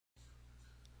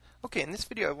Okay, in this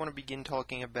video I want to begin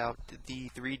talking about the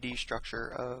 3D structure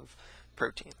of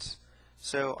proteins.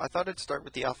 So I thought I'd start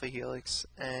with the alpha helix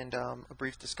and a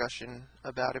brief discussion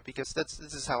about it because this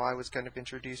is how I was kind of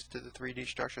introduced to the 3D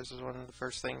structures. This was one of the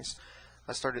first things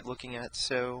I started looking at.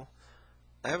 So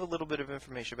I have a little bit of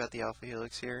information about the alpha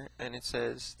helix here, and it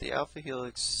says the alpha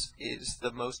helix is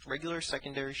the most regular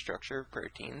secondary structure of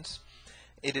proteins.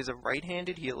 It is a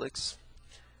right-handed helix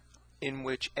in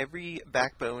which every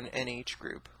backbone NH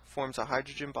group forms a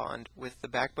hydrogen bond with the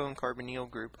backbone carbonyl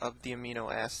group of the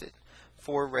amino acid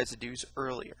 4 residues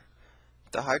earlier.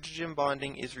 The hydrogen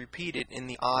bonding is repeated in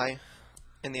the I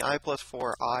plus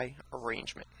 4 I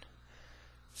arrangement.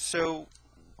 So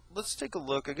let's take a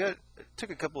look. I took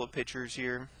a couple of pictures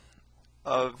here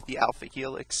of the alpha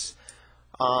helix.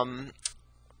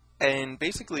 And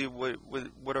basically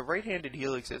what a right-handed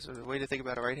helix is, or the way to think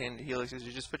about a right-handed helix is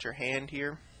you just put your hand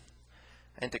here,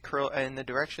 and the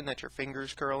direction that your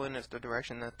fingers curl in is the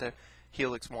direction that the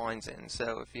helix winds in.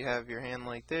 So if you have your hand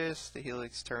like this, the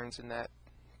helix turns in that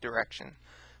direction.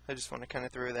 I just want to kind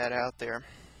of throw that out there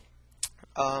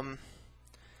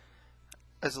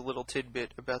as a little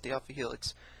tidbit about the alpha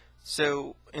helix.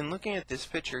 So in looking at this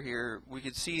picture here, we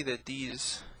could see that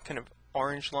these kind of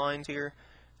orange lines here,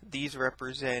 these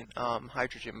represent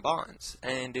hydrogen bonds.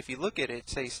 And if you look at it,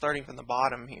 say starting from the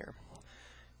bottom here,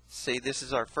 say this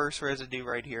is our first residue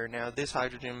right here. Now this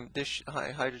hydrogen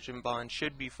bond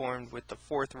should be formed with the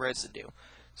 4th residue.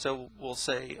 So we'll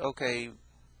say, okay,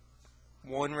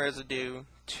 1 residue,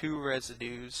 2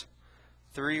 residues,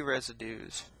 3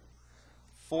 residues,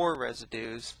 4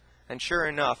 residues, and sure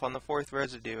enough, on the 4th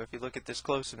residue, if you look at this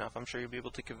close enough, I'm sure you'll be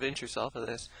able to convince yourself of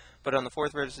this, but on the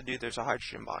 4th residue there's a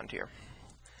hydrogen bond here.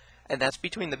 And that's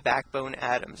between the backbone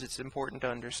atoms. It's important to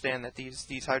understand that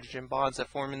these hydrogen bonds that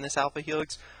form in this alpha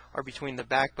helix are between the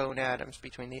backbone atoms,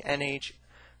 between the NH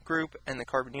group and the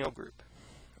carbonyl group.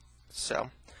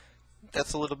 So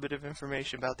that's a little bit of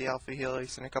information about the alpha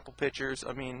helix and a couple pictures.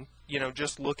 I mean,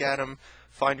 just look at them,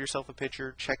 find yourself a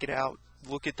picture, check it out,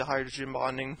 look at the hydrogen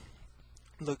bonding,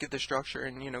 look at the structure,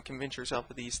 and convince yourself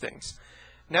of these things.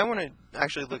 Now I want to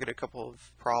actually look at a couple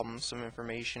of problems, some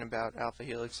information about alpha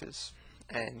helixes,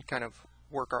 and kind of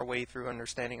work our way through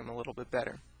understanding them a little bit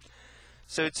better.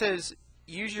 So it says,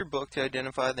 use your book to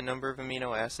identify the number of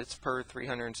amino acids per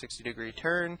 360-degree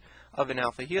turn of an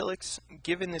alpha helix.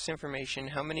 Given this information,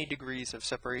 how many degrees of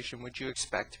separation would you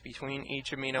expect between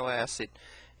each amino acid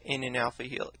in an alpha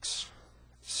helix?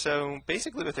 So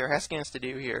basically what they're asking us to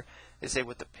do here is say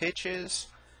what the pitch is,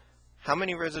 how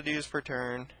many residues per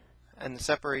turn, and the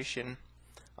separation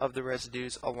of the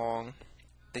residues along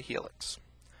the helix.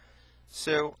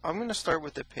 So I'm going to start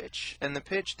with the pitch, and the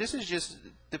pitch is just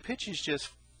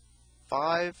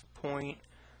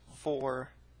 5.4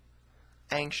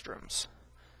 angstroms.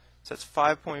 So that's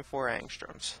 5.4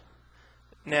 angstroms.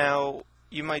 Now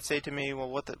you might say to me, well,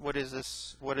 what is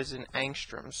this? What is an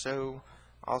angstrom? So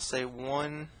I'll say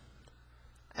 1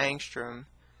 angstrom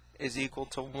is equal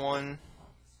to 1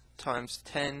 times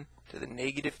 10 to the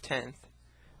negative 10th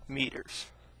meters.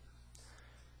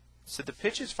 So the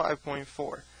pitch is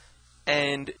 5.4.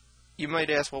 And you might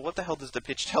ask, well, what the hell does the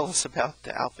pitch tell us about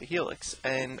the alpha helix?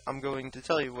 And I'm going to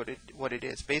tell you what it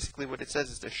is. Basically what it says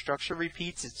is the structure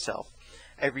repeats itself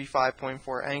every 5.4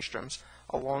 angstroms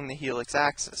along the helix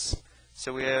axis.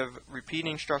 So we have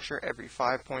repeating structure every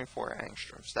 5.4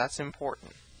 angstroms. That's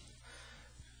important.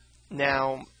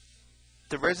 Now,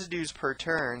 the residues per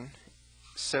turn,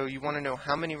 so you want to know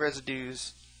how many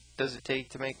residues does it take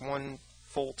to make 1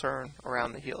 full turn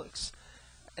around the helix.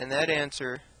 And that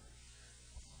answer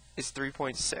is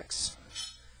 3.6.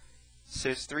 So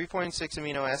it's 3.6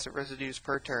 amino acid residues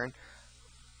per turn.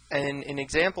 And an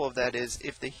example of that is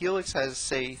if the helix has,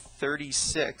 say,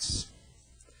 36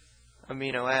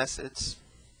 amino acids.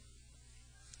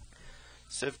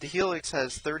 So if the helix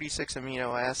has 36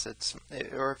 amino acids,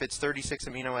 or if it's 36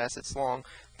 amino acids long,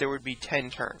 there would be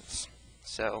 10 turns.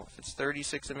 So if it's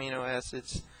 36 amino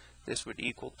acids, this would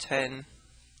equal 10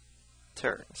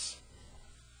 turns.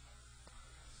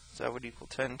 So that would equal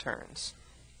 10 turns.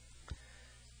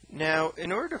 Now,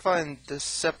 in order to find the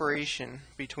separation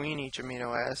between each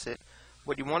amino acid,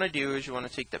 what you want to do is you want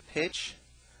to take the pitch,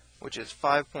 which is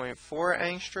 5.4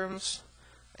 angstroms,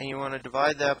 and you want to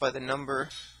divide that by the number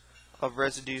of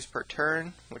residues per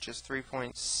turn, which is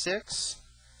 3.6.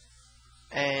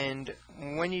 And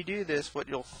when you do this, what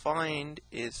you'll find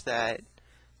is that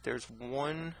there's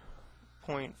 1.5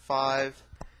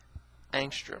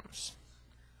 angstroms.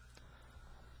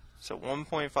 So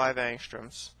 1.5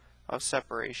 angstroms of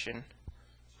separation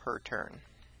per turn,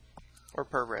 or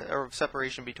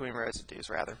separation between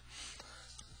residues rather.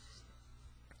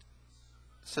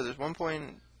 So there's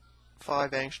 1.5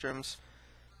 angstroms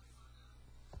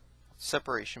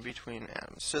separation between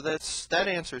atoms. So that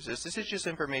answers this. This is just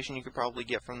information you could probably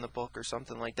get from the book or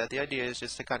something like that. The idea is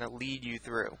just to kind of lead you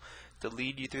through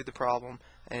the problem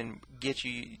and get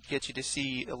you to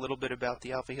see a little bit about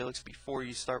the alpha helix before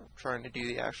you start trying to do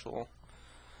the actual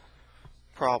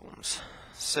problems.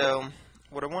 So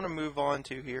what I want to move on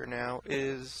to here now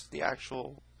is the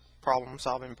actual problem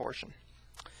solving portion.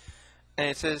 And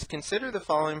it says, consider the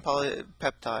following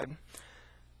polypeptide.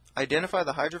 Identify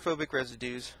the hydrophobic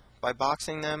residues by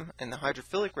boxing them and the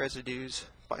hydrophilic residues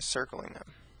by circling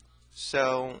them.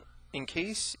 So in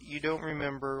case you don't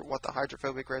remember what the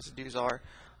hydrophobic residues are,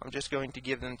 I'm just going to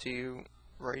give them to you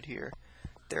right here.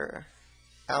 They're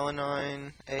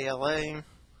alanine, ALA,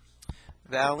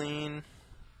 valine,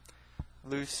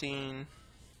 leucine,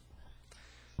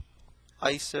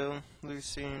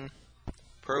 isoleucine,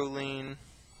 proline,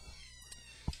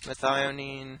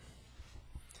 methionine,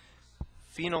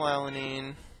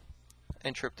 phenylalanine,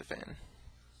 and tryptophan.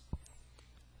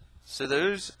 So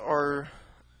those are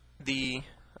I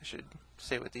should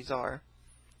say what these are.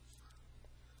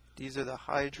 These are the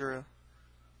hydrophobic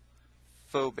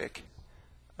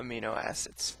amino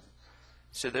acids.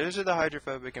 So those are the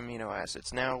hydrophobic amino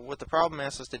acids. Now what the problem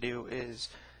asks us to do is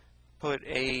put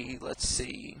a, let's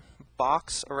see,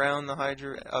 box around the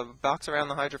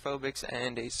hydrophobics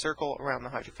and a circle around the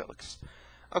hydrophilics.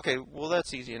 Okay, well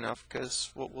that's easy enough, because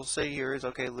what we'll say here is,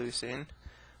 okay, leucine,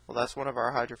 well that's one of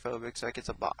our hydrophobics, that gets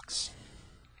a box.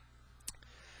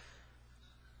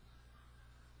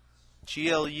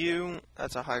 GLU,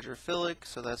 that's a hydrophilic,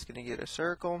 so that's going to get a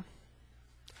circle,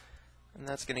 and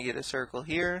that's going to get a circle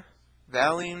here.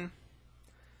 Valine,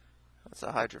 that's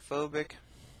a hydrophobic.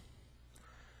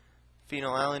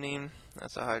 Phenylalanine,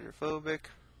 that's a hydrophobic.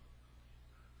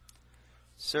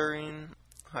 Serine,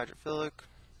 hydrophilic.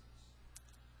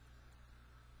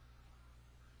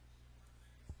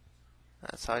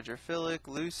 That's hydrophilic.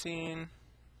 Leucine,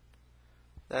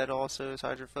 that also is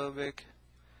hydrophobic.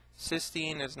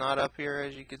 Cysteine is not up here,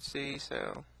 as you can see,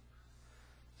 so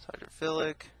it's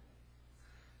hydrophilic.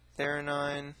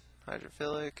 Threonine,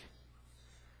 hydrophilic.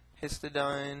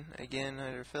 Histidine, again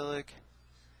hydrophilic.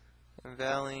 And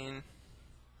valine,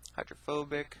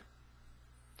 hydrophobic.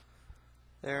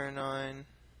 Threonine,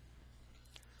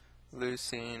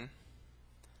 leucine,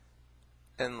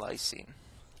 and lysine.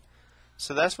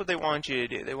 So that's what they want you to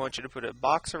do. They want you to put a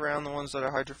box around the ones that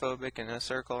are hydrophobic and a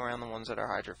circle around the ones that are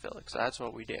hydrophilic. So that's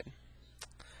what we did.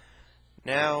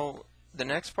 Now, the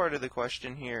next part of the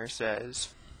question here says,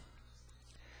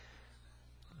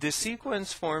 the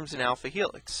sequence forms an alpha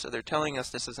helix. So they're telling us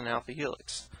this is an alpha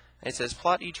helix. It says,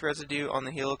 plot each residue on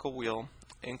the helical wheel,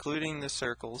 including the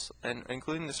circles and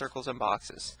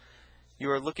boxes. You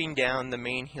are looking down the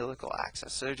main helical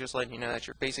axis. So just letting you know that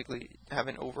you're basically have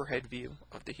an overhead view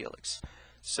of the helix.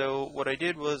 So what I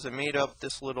did was I made up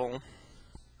this little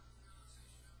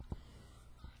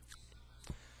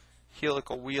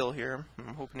helical wheel here.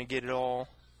 I'm hoping to get it all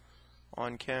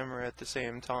on camera at the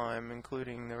same time,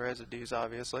 including the residues,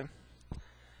 obviously.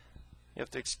 You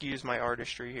have to excuse my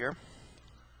artistry here.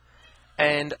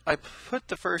 And I put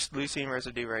the first leucine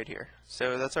residue right here.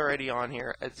 So that's already on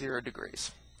here at 0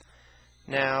 degrees.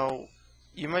 Now,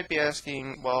 you might be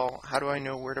asking, well, how do I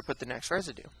know where to put the next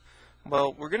residue?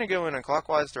 Well, we're going to go in a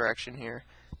clockwise direction here,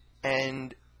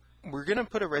 and we're going to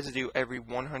put a residue every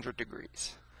 100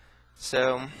 degrees.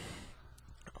 So,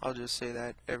 I'll just say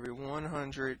that every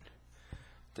 100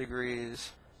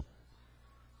 degrees,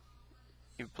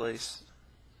 you place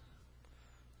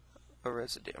a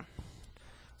residue.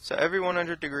 So every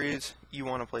 100 degrees, you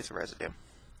want to place a residue.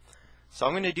 So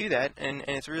I'm going to do that, and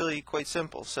it's really quite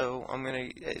simple. So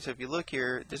so if you look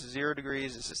here, this is 0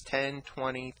 degrees, this is 10,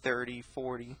 20, 30,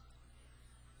 40.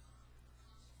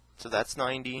 So that's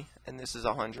 90, and this is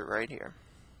 100 right here.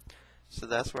 So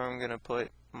that's where I'm going to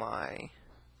put my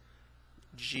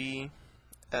GLU.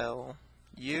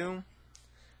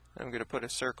 I'm going to put a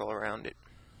circle around it,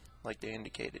 like they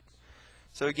indicated.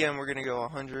 So again, we're going to go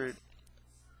 100,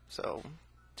 so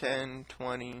 10,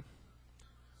 20.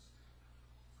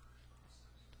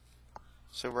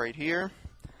 So right here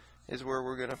is where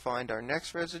we're going to find our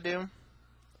next residue,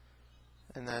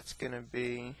 and that's going to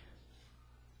be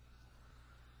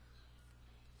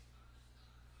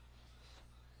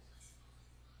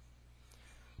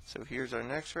so here's our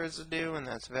next residue, and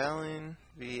that's valine,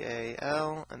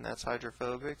 VAL, and that's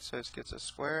hydrophobic, so this gets a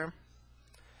square.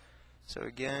 So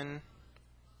again,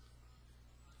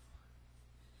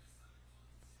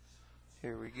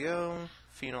 here we go,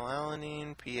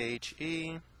 phenylalanine,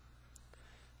 PHE,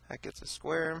 that gets a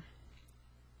square.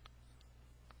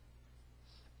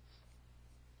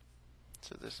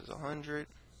 So this is 100.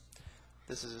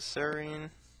 This is a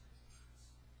serine.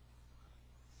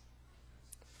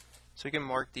 So we can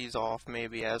mark these off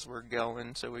maybe as we're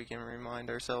going so we can remind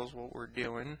ourselves what we're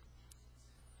doing.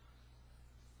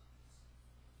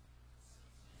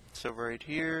 So right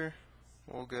here,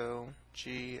 we'll go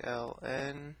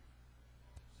GLN.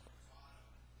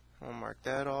 We'll mark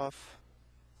that off.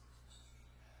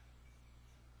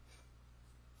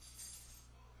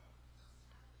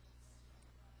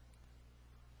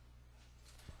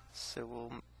 So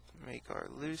we'll make our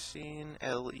leucine,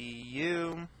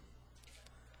 LEU.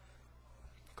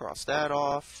 Cross that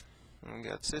off. And we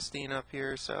got cysteine up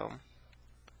here, so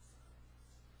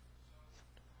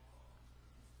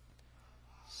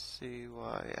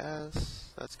CYS.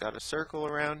 That's got a circle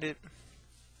around it.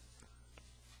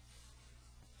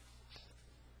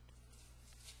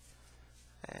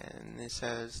 And this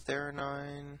has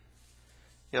threonine.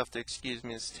 You'll have to excuse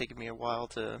me, it's taking me a while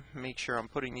to make sure I'm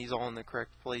putting these all in the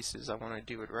correct places. I want to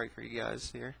do it right for you guys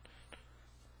here.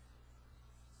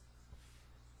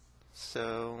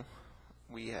 So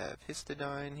we have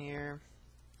histidine here.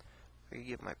 I can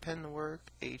get my pen to work,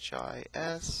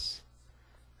 HIS,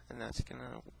 and that's going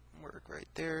to work right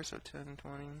there, so 10,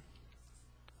 20.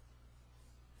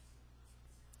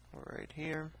 Right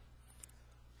here,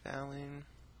 valine.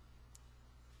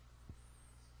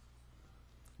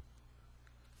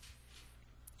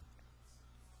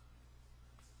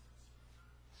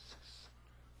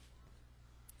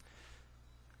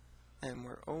 And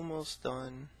we're almost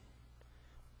done.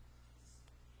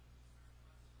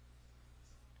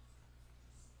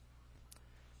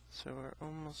 So we're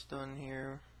almost done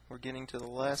here. We're getting to the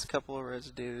last couple of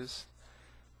residues.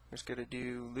 We're just going to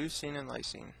do leucine and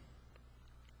lysine.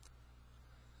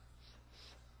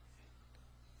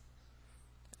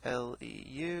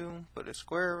 LEU, put a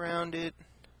square around it.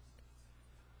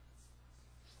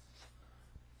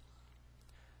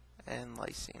 And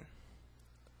lysine.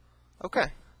 Okay.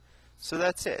 So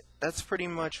that's it. That's pretty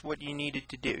much what you needed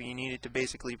to do. You needed to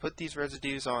basically put these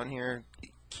residues on here,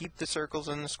 keep the circles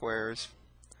and the squares,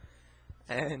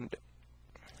 and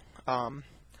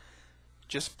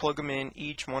just plug them in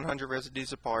each 100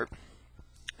 residues apart.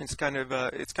 It's kind of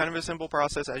a simple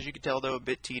process, as you can tell, though a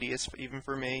bit tedious even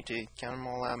for me to count them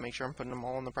all out, make sure I'm putting them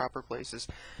all in the proper places.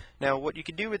 Now, what you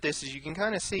can do with this is you can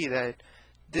kind of see that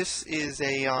this is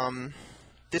a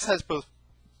this has both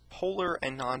polar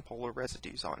and nonpolar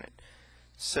residues on it.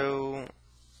 So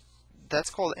that's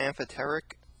called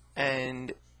amphipathic,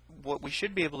 and what we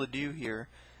should be able to do here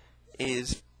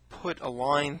is put a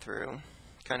line through,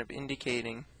 kind of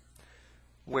indicating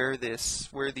where these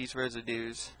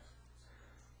residues.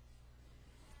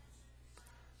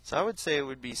 So I would say it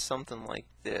would be something like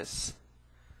this,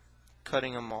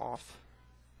 cutting them off.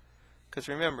 Because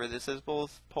remember, this is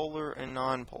both polar and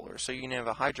nonpolar. So you can have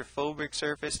a hydrophobic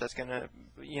surface that's going to,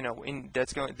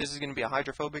 this is going to be a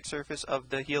hydrophobic surface of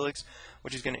the helix,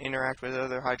 which is going to interact with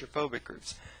other hydrophobic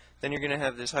groups. Then you're going to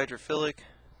have this hydrophilic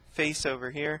face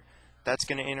over here that's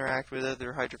going to interact with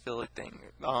other hydrophilic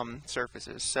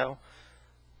surfaces. So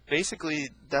basically,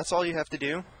 that's all you have to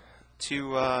do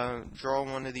to draw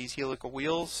one of these helical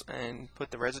wheels and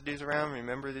put the residues around.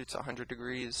 Remember that it's 100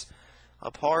 degrees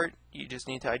apart. You just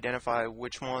need to identify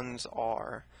which ones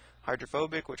are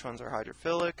hydrophobic, which ones are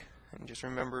hydrophilic, and just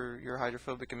remember your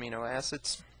hydrophobic amino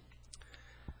acids.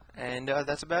 And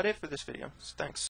that's about it for this video. So thanks.